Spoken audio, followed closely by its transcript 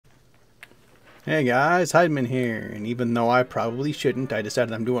Hey guys, Hydeman here, and even though I probably shouldn't, I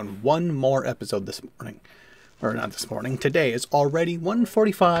decided I'm doing one more episode this morning. Or not this morning, today. It's already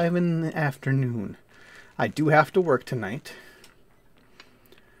 1:45 in the afternoon. I do have to work tonight,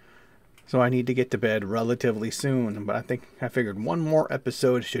 so I need to get to bed relatively soon, but I figured one more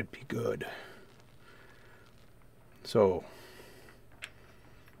episode should be good. So,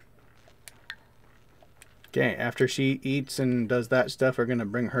 okay, after she eats and does that stuff, we're going to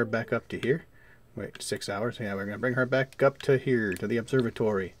bring her back up to here. Wait, 6 hours? Yeah, we're going to bring her back up to here, to the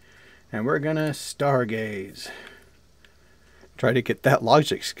observatory. And we're going to stargaze. Try to get that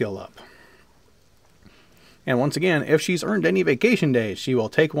logic skill up. And once again, if she's earned any vacation days, she will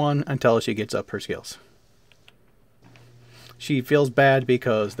take one until she gets up her skills. She feels bad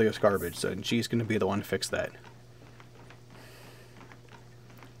because there's garbage, and she's going to be the one to fix that.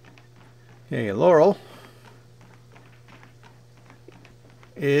 Okay, Laurel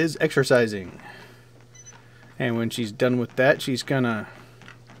is exercising. And when she's done with that, she's gonna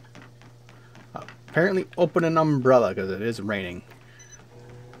apparently open an umbrella because it is raining.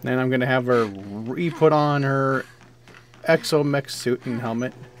 Then I'm gonna have her re-put on her exomech suit and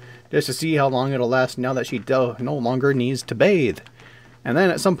helmet just to see how long it'll last now that she no longer needs to bathe. And then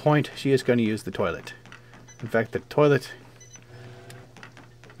at some point, she is going to use the toilet. In fact,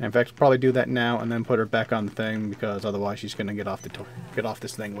 probably do that now and then put her back on the thing because otherwise she's gonna get off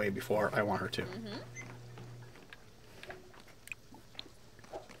this thing way before I want her to.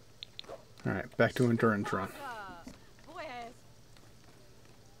 Alright, back to endurance run.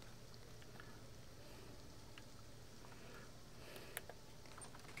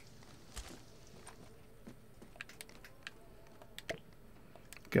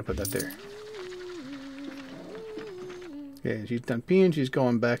 Gonna put that there. Okay, she's done peeing. She's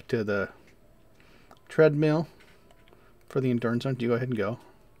going back to the treadmill for the endurance run. You go ahead and go.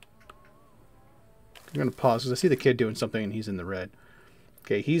 I'm gonna pause because I see the kid doing something and he's in the red.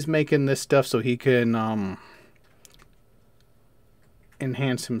 Okay, he's making this stuff so he can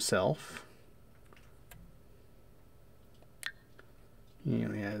enhance himself. He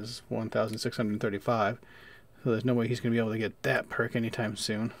only has 1,635, so there's no way he's going to be able to get that perk anytime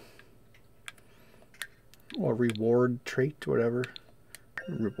soon. Or reward trait, whatever.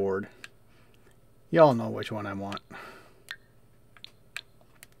 Reward. Y'all know which one I want.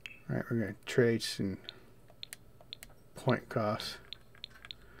 Alright, we're going to traits and point costs.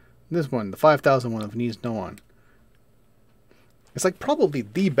 This one, the 5,000 one of needs no one. It's like probably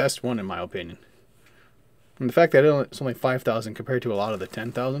the best one in my opinion. And the fact that it's only 5,000 compared to a lot of the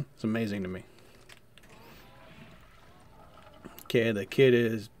 10,000 is amazing to me. Okay, the kid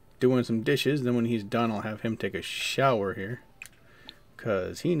is doing some dishes. Then when he's done, I'll have him take a shower here.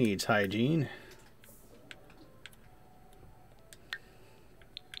 Because he needs hygiene.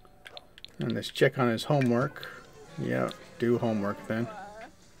 And let's check on his homework. Yeah, do homework then.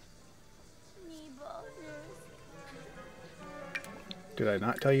 Did I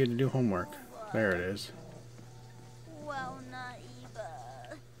not tell you to do homework? There it is.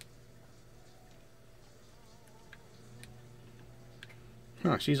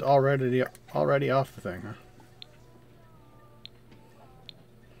 Huh, she's already off the thing, huh?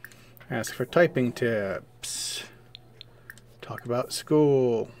 Ask for typing tips. Talk about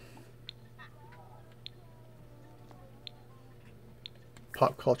school.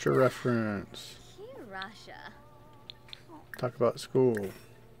 Pop culture reference. Talk about school.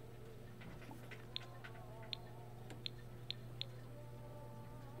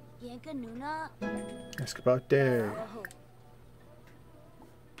 Ask about day.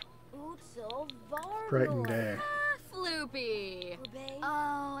 Brighten day.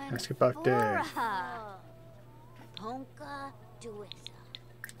 Ask about day.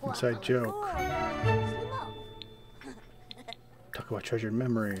 Inside joke. Talk about treasured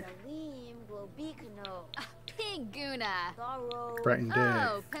memory. Brighten day.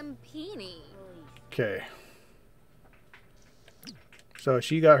 Okay. So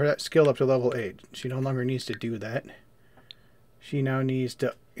she got her that skill up to level 8. She no longer needs to do that. She now needs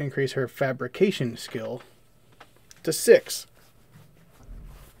to increase her fabrication skill to 6.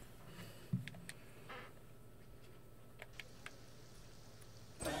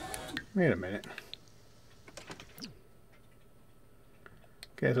 Wait a minute.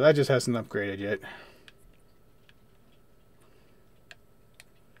 Okay, so that just hasn't upgraded yet.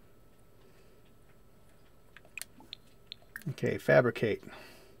 Okay, fabricate.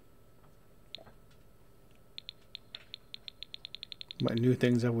 What new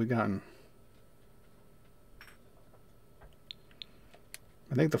things have we gotten?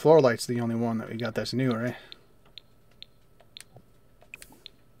 I think the floor light's the only one that we got that's new, right?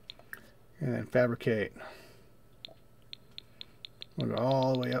 And then fabricate. We'll go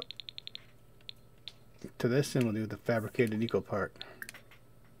all the way up to this and we'll do the fabricated equal part.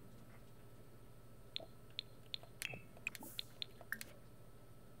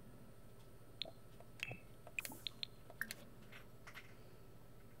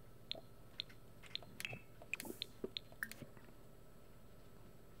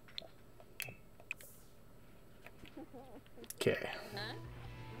 Okay.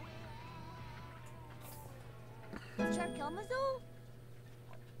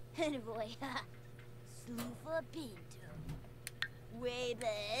 Boy, Sloofa Pinto.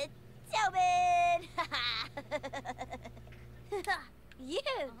 Waybit, Tobin!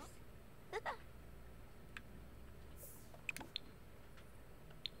 Yes!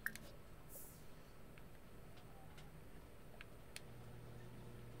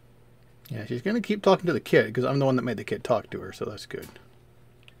 Yeah, she's going to keep talking to the kid because I'm the one that made the kid talk to her, so that's good.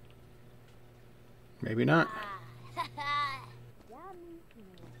 Maybe not.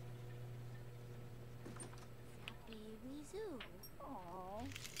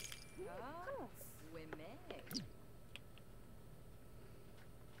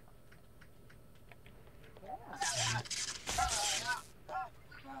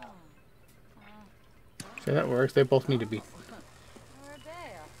 So that works. They both need to be.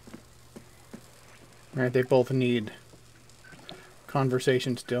 Alright, they both need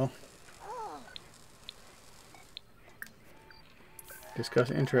conversation still.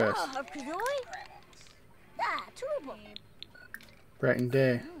 Discuss interests. Bright and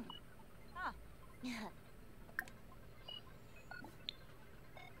day.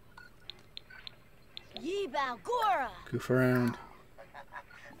 Goof around.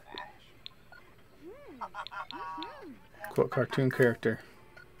 Quote cartoon character.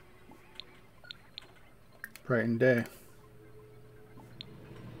 Bright and day.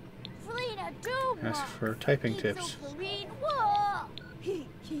 Ask for typing tips.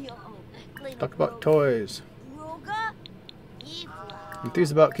 Talk about toys.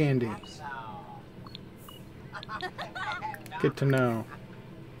 Enthuse about candy. Get to know.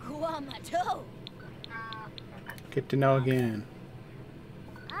 Get to know again.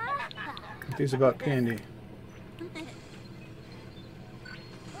 Enthuse about candy.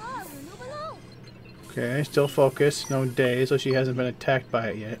 Okay, still focused. No day, so she hasn't been attacked by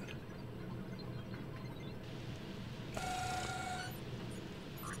it yet.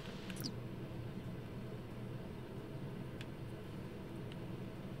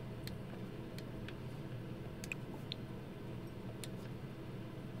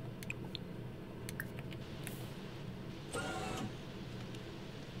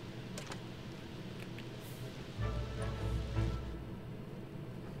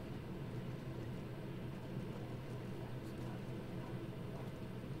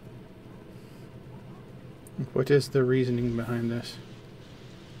 What is the reasoning behind this?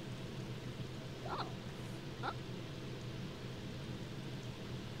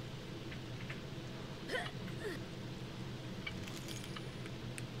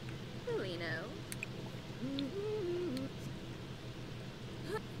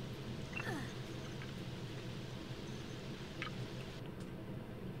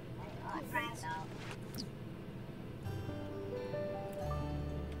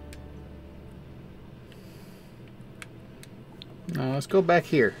 Now let's go back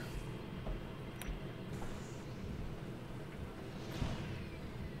here.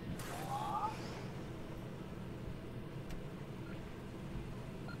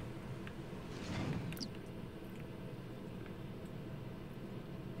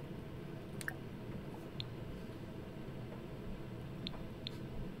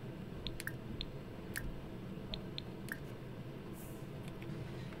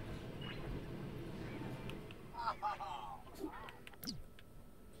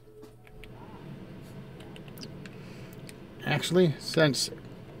 Actually, since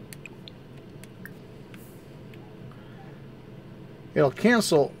it'll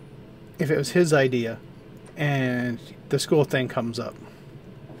cancel if it was his idea and the school thing comes up.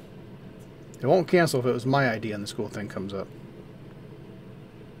 It won't cancel if it was my idea and the school thing comes up.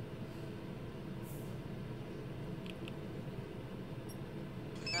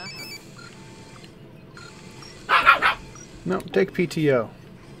 No, take PTO.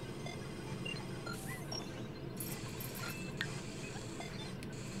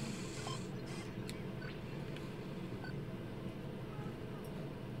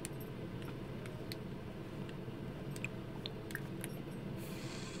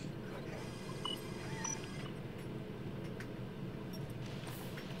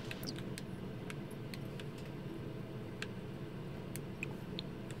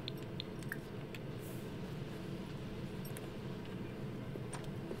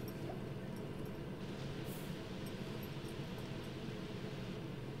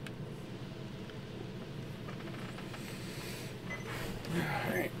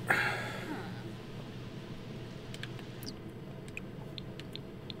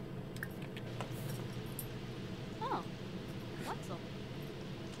 Oh, Wetzel.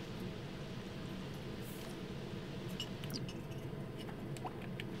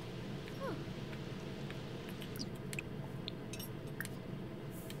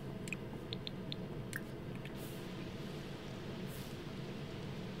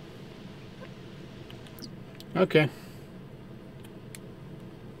 Okay.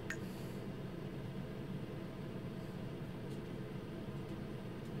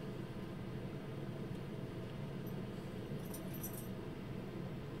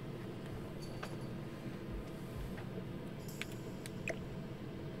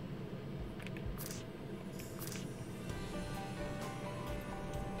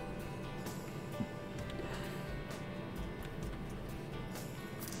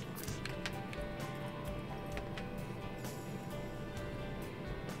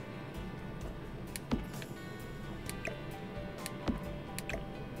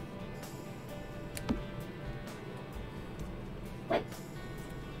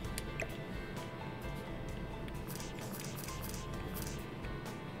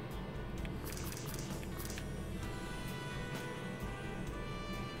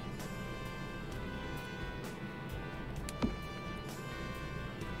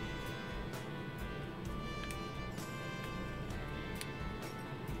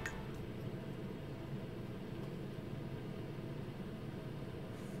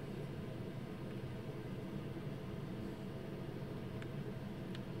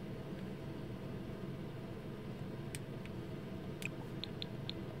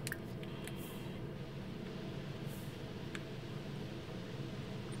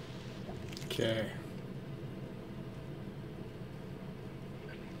 Okay.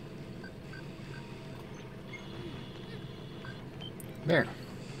 There.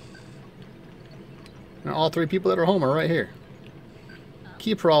 Now all three people that are home are right here.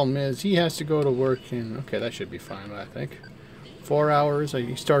 Key problem is he has to go to work in... Okay, that should be fine, I think. 4 hours.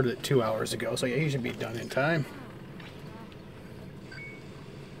 He started it 2 hours ago, so yeah, he should be done in time.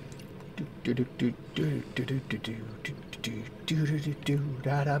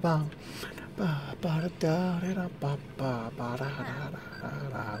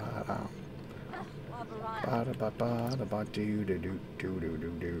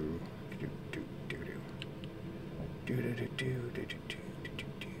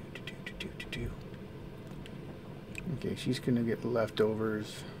 Okay, she's gonna get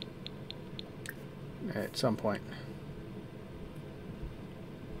leftovers at some point.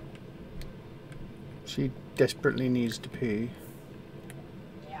 She desperately needs to pee.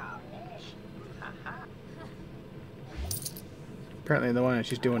 Apparently the one that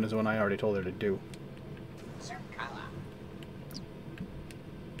she's doing is the one I already told her to do.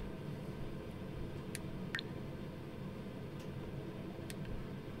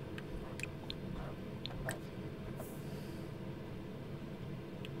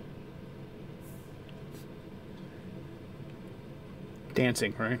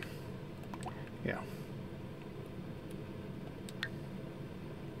 Dancing, right? Yeah.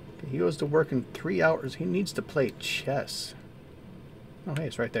 He goes to work in 3 hours. He needs to play chess. Oh, hey,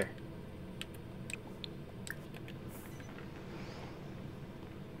 it's right there.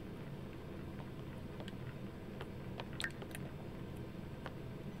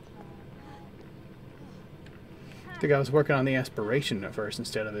 I think I was working on the aspiration at first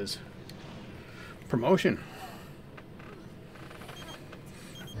instead of his promotion.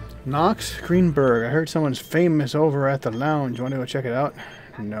 Knox Greenberg. I heard someone's famous over at the lounge. Want to go check it out?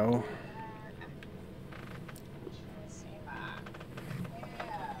 No.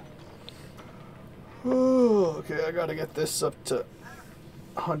 Oh, okay, I gotta get this up to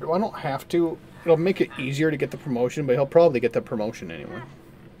 100. I don't have to. It'll make it easier to get the promotion, but he'll probably get the promotion anyway.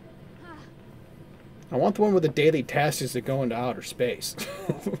 I want the one where the daily task is to go into outer space.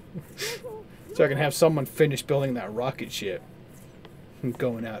 So I can have someone finish building that rocket ship and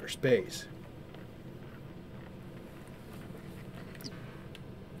go in outer space.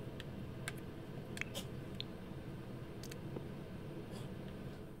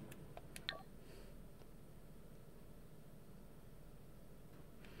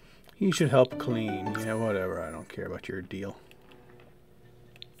 You should help clean. Yeah, whatever. I don't care about your deal.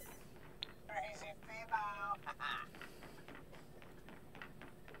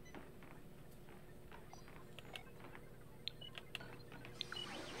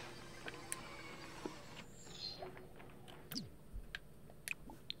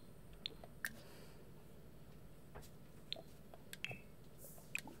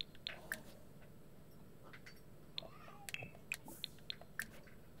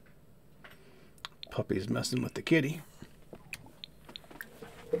 Puppy's messing with the kitty.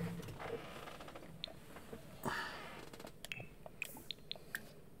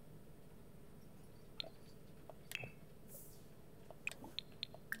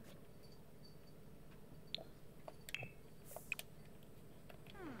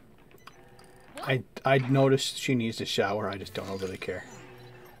 I noticed she needs to shower. I just don't overly care.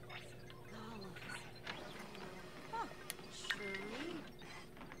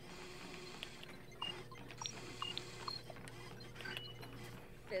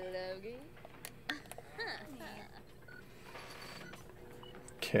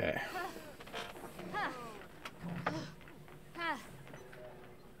 Okay.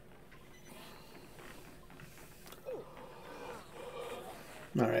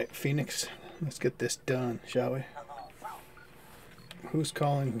 All right, Phoenix. Let's get this done, shall we? Who's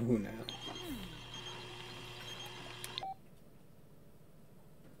calling who now?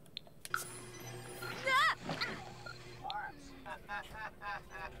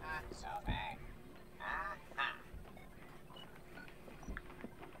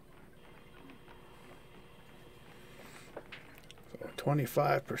 So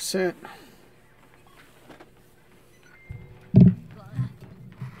 25%.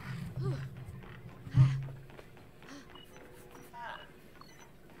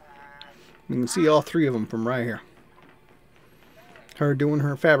 You can see all three of them from right here. Her doing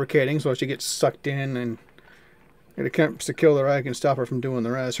her fabricating so she gets sucked in and it attempts to kill her. I can stop her from doing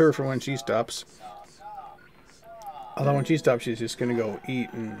the rest. Her for when she stops. Although when she stops, she's just going to go eat,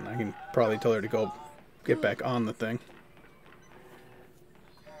 and I can probably tell her to go get back on the thing.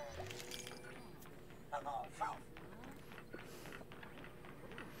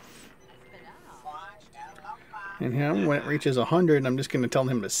 And him, when it reaches 100, I'm just going to tell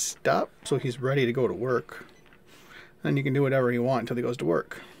him to stop so he's ready to go to work. And you can do whatever you want until he goes to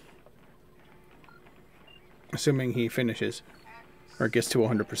work. Assuming he finishes or gets to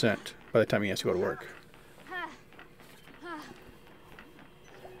 100% by the time he has to go to work.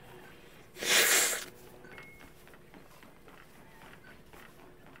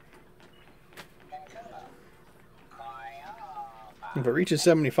 If it reaches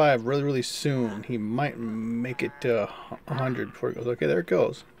 75 really, really soon, he might make it to 100 before it goes. Okay, there it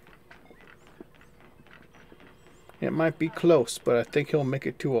goes. It might be close, but I think he'll make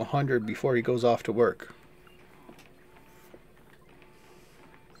it to 100 before he goes off to work.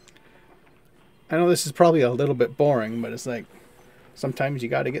 I know this is probably a little bit boring, but it's like sometimes you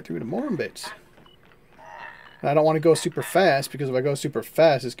got to get through the boring bits. And I don't want to go super fast, because if I go super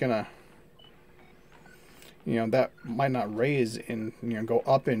fast, it's gonna, you know, that might not raise in, you know, go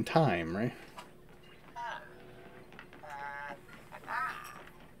up in time, right?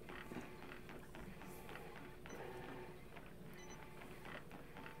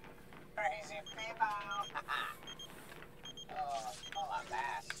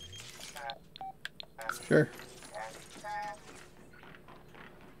 Sure.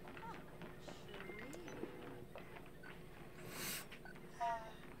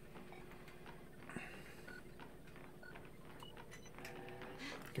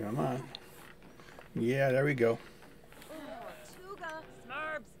 Come on. Yeah, there we go.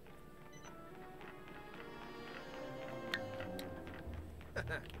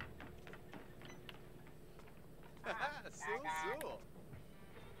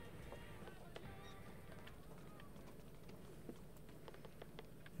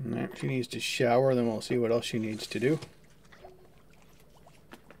 Alright, she needs to shower, then we'll see what else she needs to do.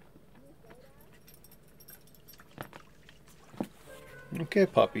 Okay,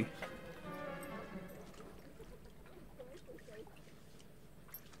 puppy.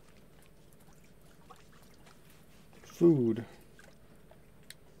 Food.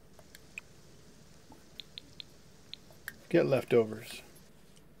 Get leftovers.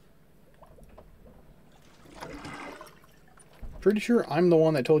 Pretty sure I'm the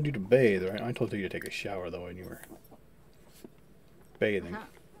one that told you to bathe, right? I told you to take a shower, though, when you were bathing.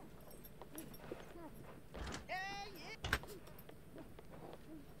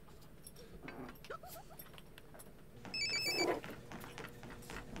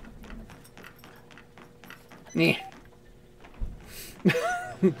 Yeah.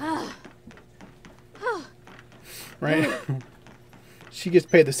 Right? She gets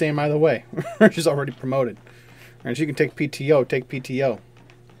paid the same either way. She's already promoted. And she can take PTO, take PTO.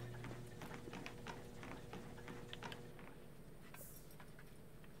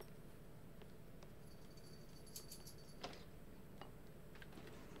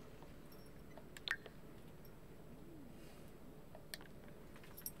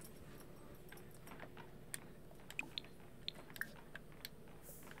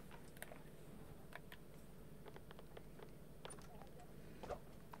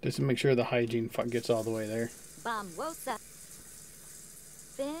 Just to make sure the hygiene gets all the way there. Bamwosa.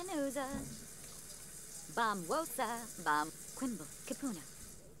 Benuza. Bamwosa. Bam. Quimble. Kapuna.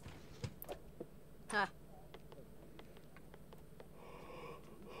 Ha.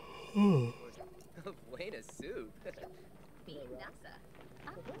 Buena soup. Binasa.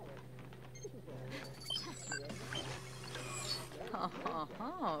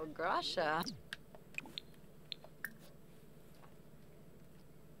 Oh, Grasha.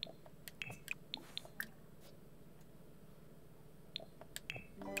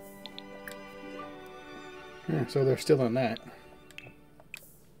 Yeah, so they're still in that.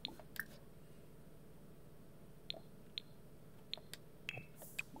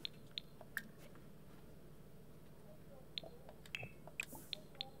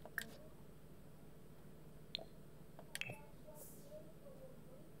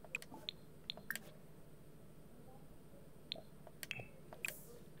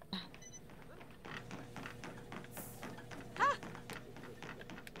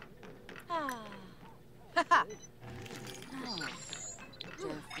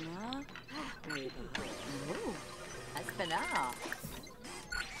 Jeffna. Ooh, Espinal.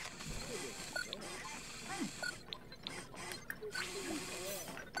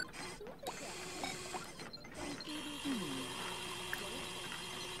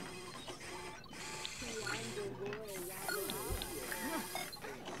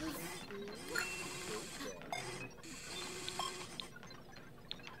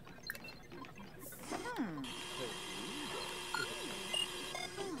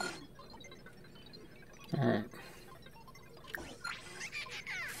 All right.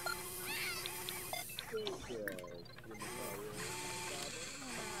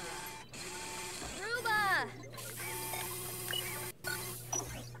 Ruba!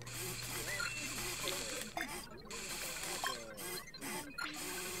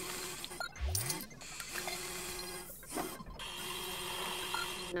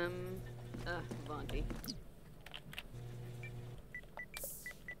 Vonti.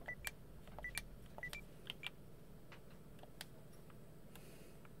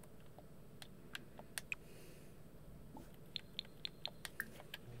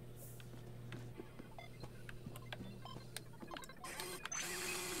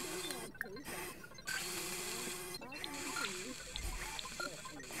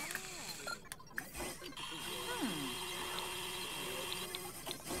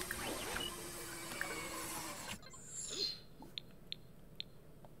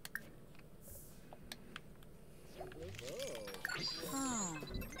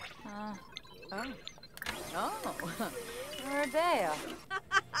 Oh, Ardea.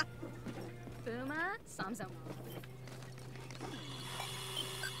 Puma? Samsung.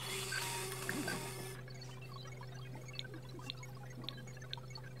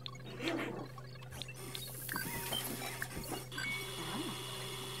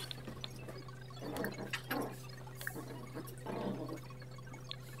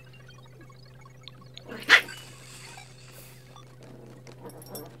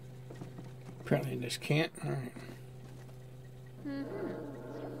 Apparently I just can't. All right.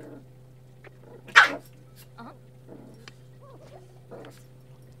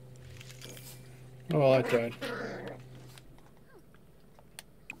 Oh, well, I tried.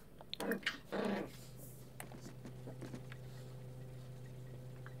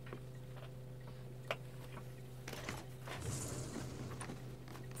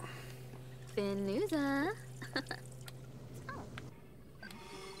 Benuza.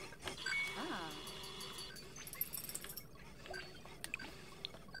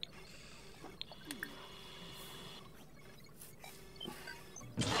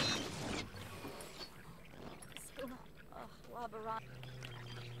 Labaran.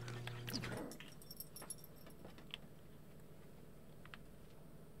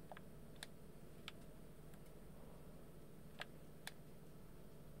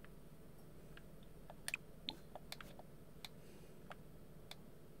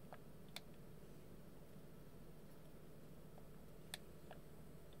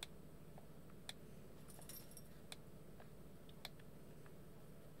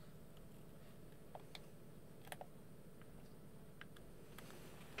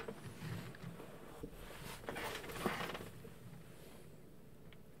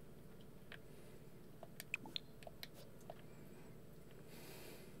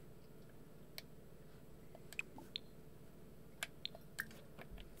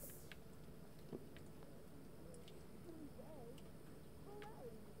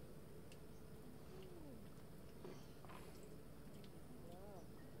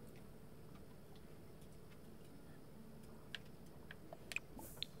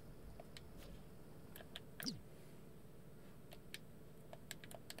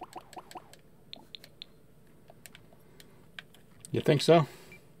 You think so?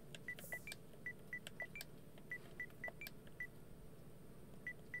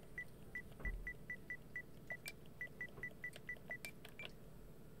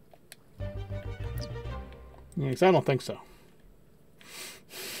 Yes, I don't think so.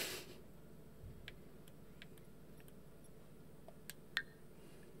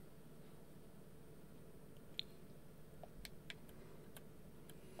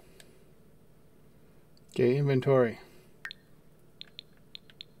 Okay, inventory.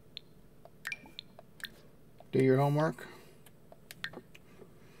 Do your homework.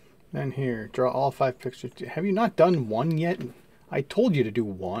 Then here, draw all 5 pictures. Have you not done one yet? I told you to do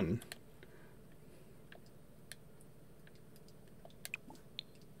one.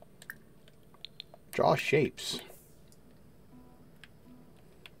 Draw shapes.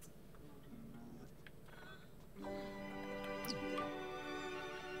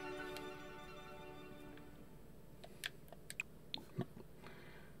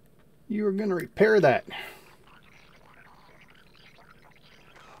 You were going to repair that.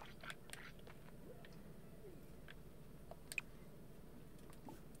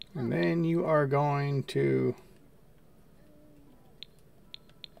 And then you are going to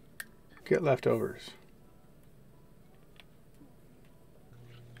get leftovers.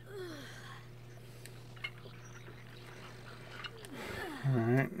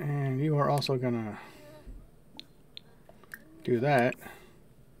 Alright, and you are also going to do that.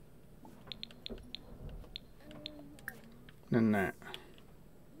 And that.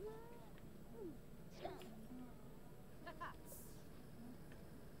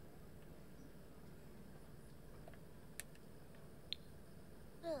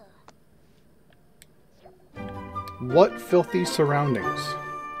 What filthy surroundings.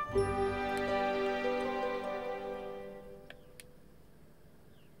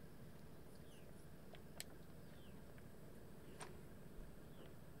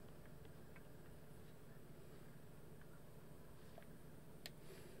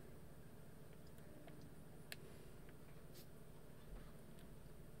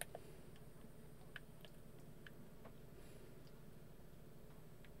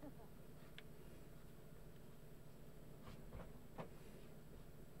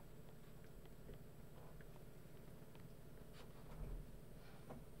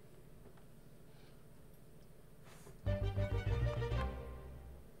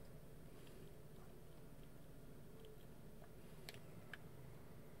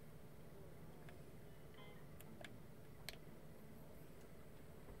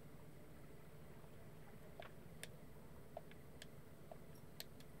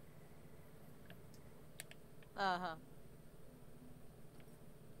 Uh-huh.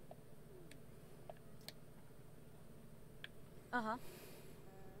 Uh-huh.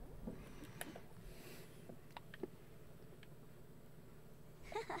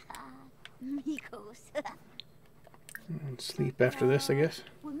 Mikos. And sleep after this, I guess.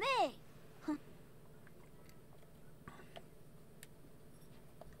 With me.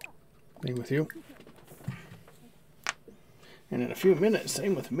 Same with you. And in a few minutes,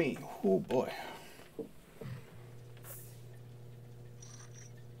 same with me. Oh boy.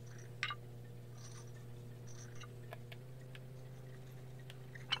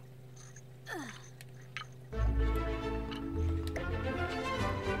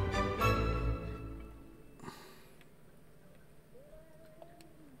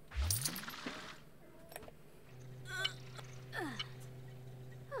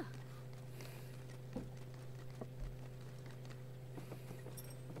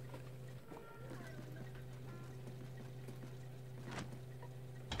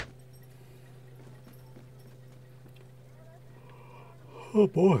 Oh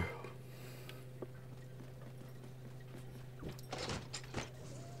boy.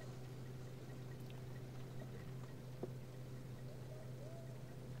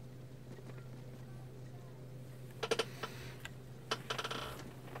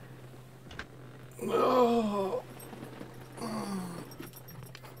 Oh.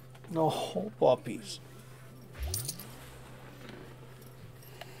 No whole puppies.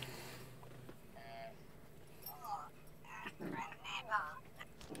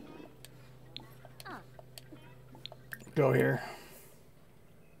 Go here.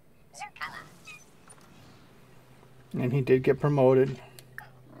 And he did get promoted.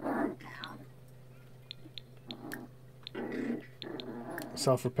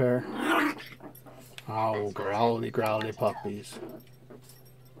 Self-repair. Oh, growly puppies.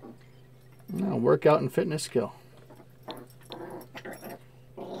 No, workout and fitness skill.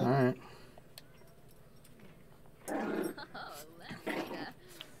 Alright.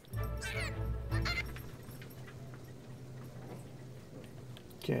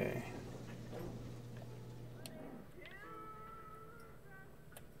 Okay.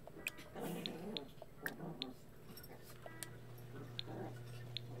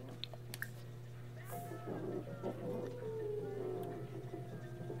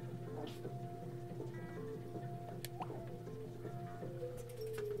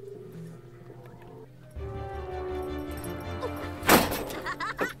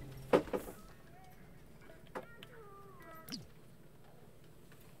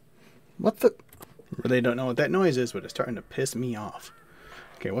 What the? Really don't know what that noise is, but it's starting to piss me off.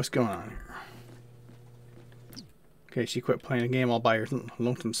 Okay, what's going on here? Okay, she quit playing a game all by her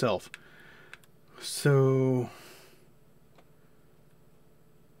lonesome self. So,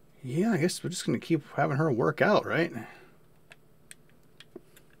 yeah, I guess we're just going to keep having her work out, right?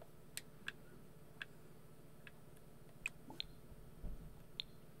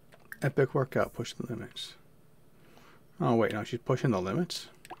 Epic workout, push the limits. Oh, wait, no, she's pushing the limits?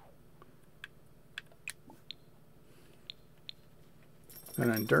 An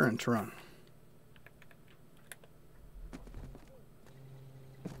endurance run.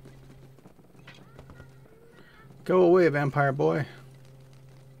 Go away, vampire boy.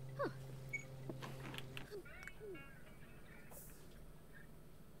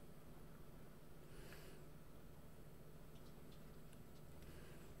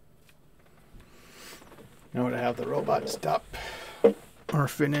 Now to have the robot stop or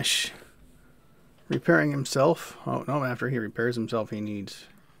finish repairing himself. Oh no, after he repairs himself he needs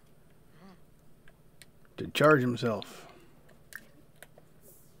to charge himself.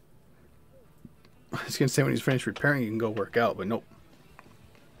 I was going to say when he's finished repairing, you can go work out, but nope.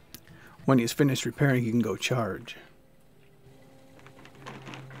 When he's finished repairing, you can go charge.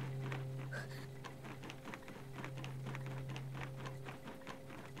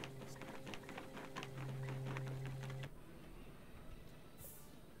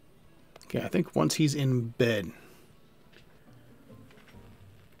 Okay, I think once he's in bed,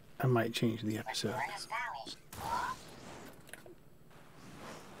 I might change the episode.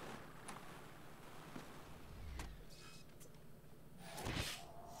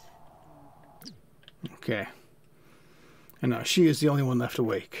 Okay. And now she is the only one left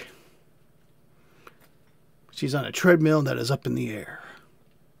awake. She's on a treadmill that is up in the air.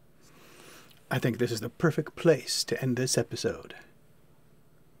 I think this is the perfect place to end this episode.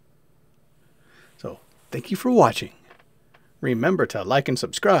 So, thank you for watching. Remember to like and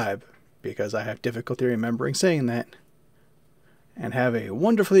subscribe, because I have difficulty remembering saying that. And have a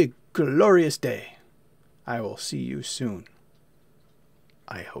wonderfully glorious day. I will see you soon.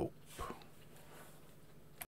 I hope.